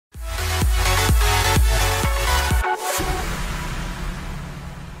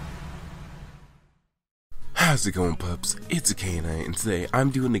How's it going, pups? It's a Ganon, and today I'm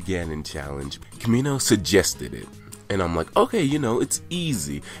doing the Ganon challenge. Camino suggested it, and I'm like, okay, you know, it's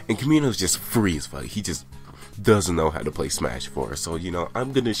easy. And Camino's just free as fuck. He just doesn't know how to play Smash 4, so, you know,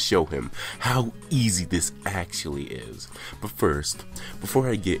 I'm gonna show him how easy this actually is. But first, before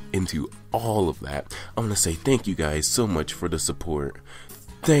I get into all of that, I want to say thank you guys so much for the support.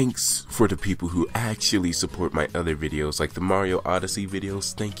 Thanks for the people who actually support my other videos, like the Mario Odyssey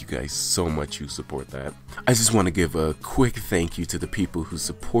videos. Thank you guys so much who support that. I just want to give a quick thank you to the people who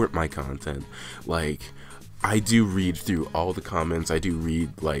support my content. Like, I do read through all the comments, I do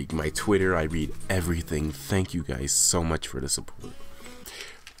read, like, my Twitter, I read everything. Thank you guys so much for the support.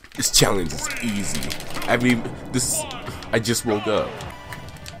 This challenge is easy. I mean, I just woke up.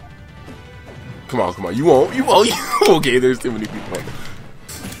 Come on, you won't. Okay, there's too many people.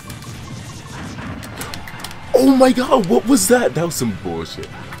 Oh my god, what was that? That was some bullshit.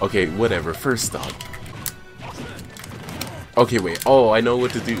 Okay, whatever, first stop. Okay, wait, oh, I know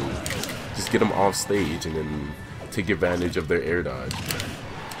what to do. Just get them off stage and then take advantage of their air dodge.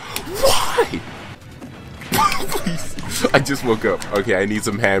 Why? Please, I just woke up. Okay, I need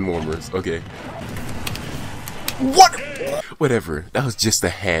some hand warmers, okay. What? Whatever, that was just a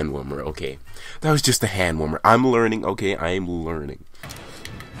hand warmer, okay. That was just a hand warmer. I'm learning, okay, I am learning.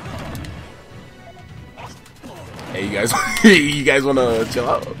 Hey, you guys wanna chill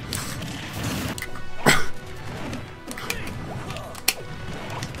out?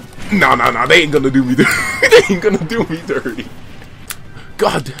 No, they ain't gonna do me dirty. They ain't gonna do me dirty.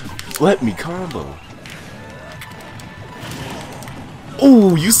 God, let me combo.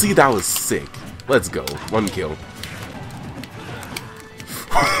 Oh, you see, that was sick. Let's go, 1 kill.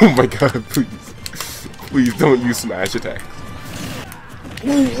 Oh my god, please don't use smash attacks.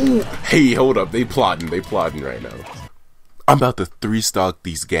 Ooh. Hey, hold up, they plotting right now. I'm about to 3-stock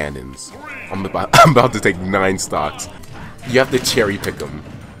these Ganons. I'm about to take 9 stocks. You have to cherry pick them.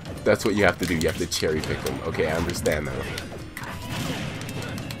 That's what you have to do, you have to cherry pick them. Okay, I understand now.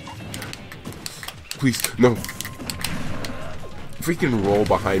 Please, no. Freaking roll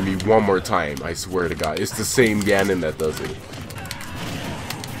behind me one more time, I swear to god. It's the same Ganon that does it.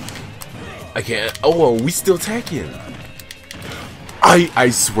 I can't. Oh, we still attacking. I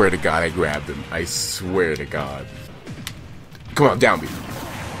swear to god I grabbed him. I swear to god. Come on, down me.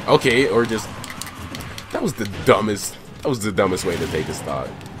 Okay, or just... That was the dumbest way to take a stock.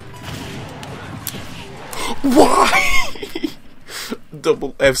 Why?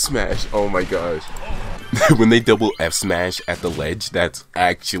 Double F smash. Oh my gosh. When they double F smash at the ledge, that's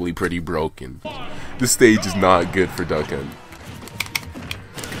actually pretty broken. This stage is not good for ducking.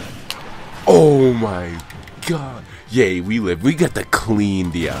 Oh my god. Yay, we live. We got the clean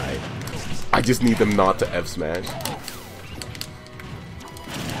DI. I just need them not to F smash.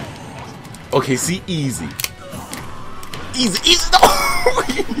 Okay, see, easy. Easy. No!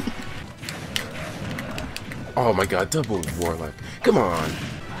 Oh my god, double Warlock. Come on.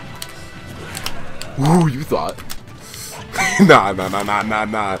 Ooh, you thought. Nah.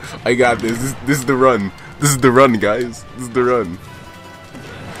 I got this. This is the run. This is the run, guys. This is the run.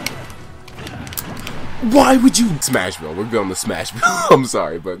 Why would you Smash Bro? We're going to Smash Bro. I'm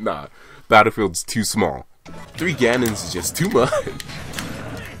sorry, but nah. Battlefield's too small. 3 Ganons is just too much.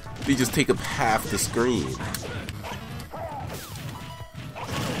 They just take up half the screen.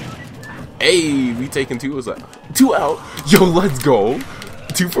 Hey, we taking 2 as 2 out. Yo, let's go.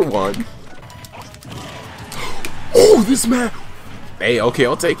 2 for 1. Oh, this man. Hey, okay,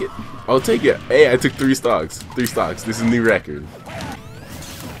 I'll take it. Hey, I took 3 stocks. 3 stocks. This is a new record.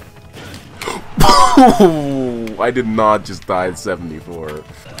 Oh, I did not just die at 74.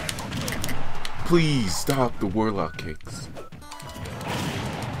 Please stop the Warlock kicks.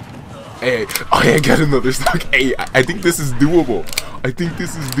 Hey, oh yeah, I got another stock. Hey, I think this is doable.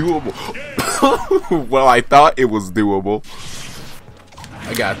 Well, I thought it was doable.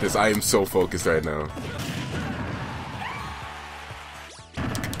 I got this. I am so focused right now.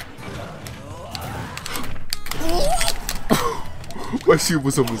 My shield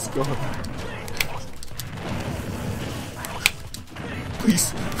was almost gone.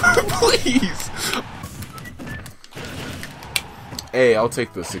 Please. Hey, I'll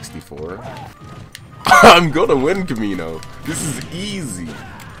take the 64. I'm gonna win, Camino. This is easy.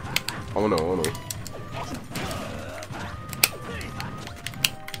 Oh no.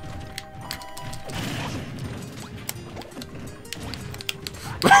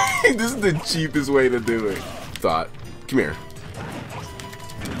 This is the cheapest way to do it. Come here.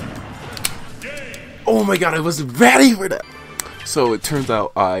 Oh my god, I wasn't ready for that. So it turns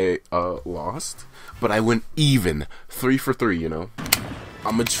out I lost, but I went even 3 for 3, you know.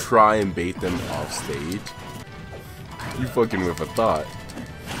 I'm gonna try and bait them off stage. You fucking with a thought.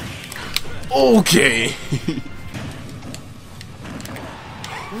 Okay.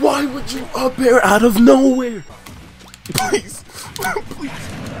 Why would you up air out of nowhere? Please. Please.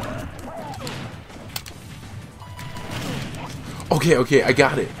 Okay, I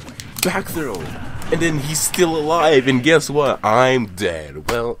got it. Back throw. And then he's still alive, and guess what? I'm dead.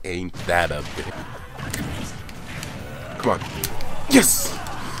 Well, ain't that a bit? Come on. Yes!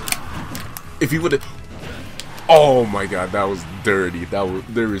 If he would've... Oh my god, that was dirty.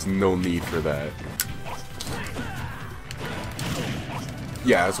 There is no need for that.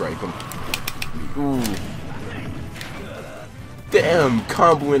 Yeah, that's right. Come. Ooh. Damn,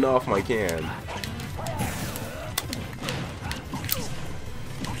 comboing off my can.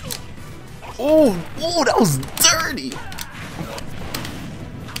 Oh, that was dirty.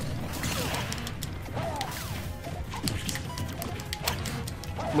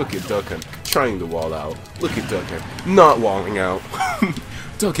 Look at Duckhunt trying to wall out. Look at Duckhunt not walling out.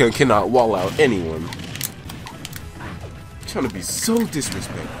 Duckhunt cannot wall out anyone. Trying to be so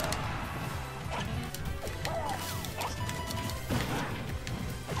disrespectful.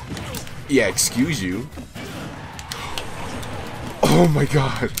 Yeah, excuse you. Oh my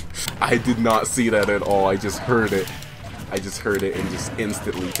god. I did not see that at all. I just heard it. I just heard it and just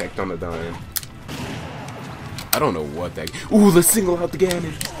instantly checked on the dime. I don't know what that... Ooh, let's single out the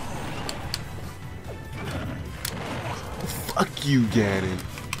Ganon. Fuck you, Ganon.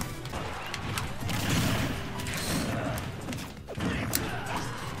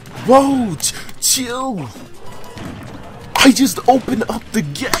 Whoa, chill. I just opened up the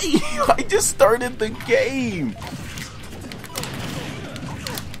game. I just started the game.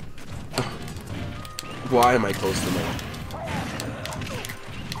 Why am I close to that?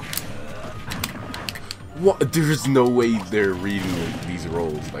 What? There's no way they're reading these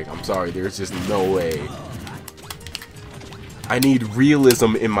rolls. Like, I'm sorry, there's just no way. I need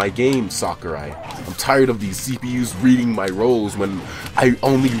realism in my game, Sakurai. I'm tired of these CPUs reading my rolls when I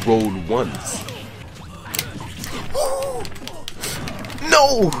only rolled once.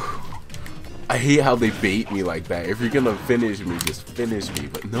 No! I hate how they bait me like that. If you're gonna finish me, just finish me.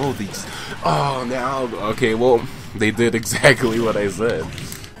 But no, these... Oh, now... Okay, well, they did exactly what I said.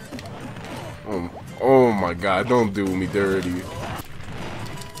 Oh my god, don't do me dirty.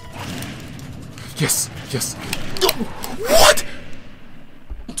 Yes, yes. No! What?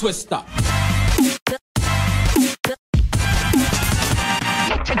 Twist up.